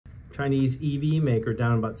Chinese EV maker,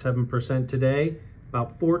 down about 7% today,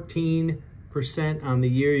 about 14% on the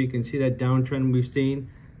year. You can see that downtrend we've seen.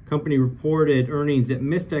 Company reported earnings that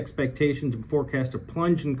missed expectations and forecast a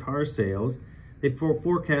plunge in car sales. They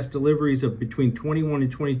forecast deliveries of between 21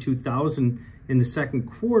 and 22,000 in the second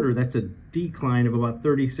quarter. That's a decline of about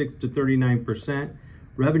 36 to 39%.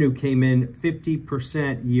 Revenue came in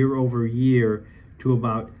 50% year over year to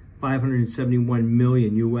about 571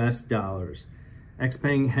 million US dollars.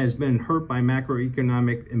 XPeng has been hurt by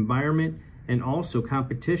macroeconomic environment and also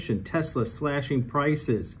competition. Tesla slashing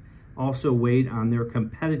prices also weighed on their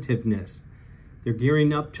competitiveness. They're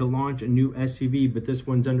gearing up to launch a new SUV, but this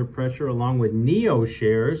one's under pressure, along with NIO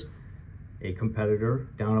shares, a competitor,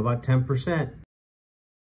 down about 10%.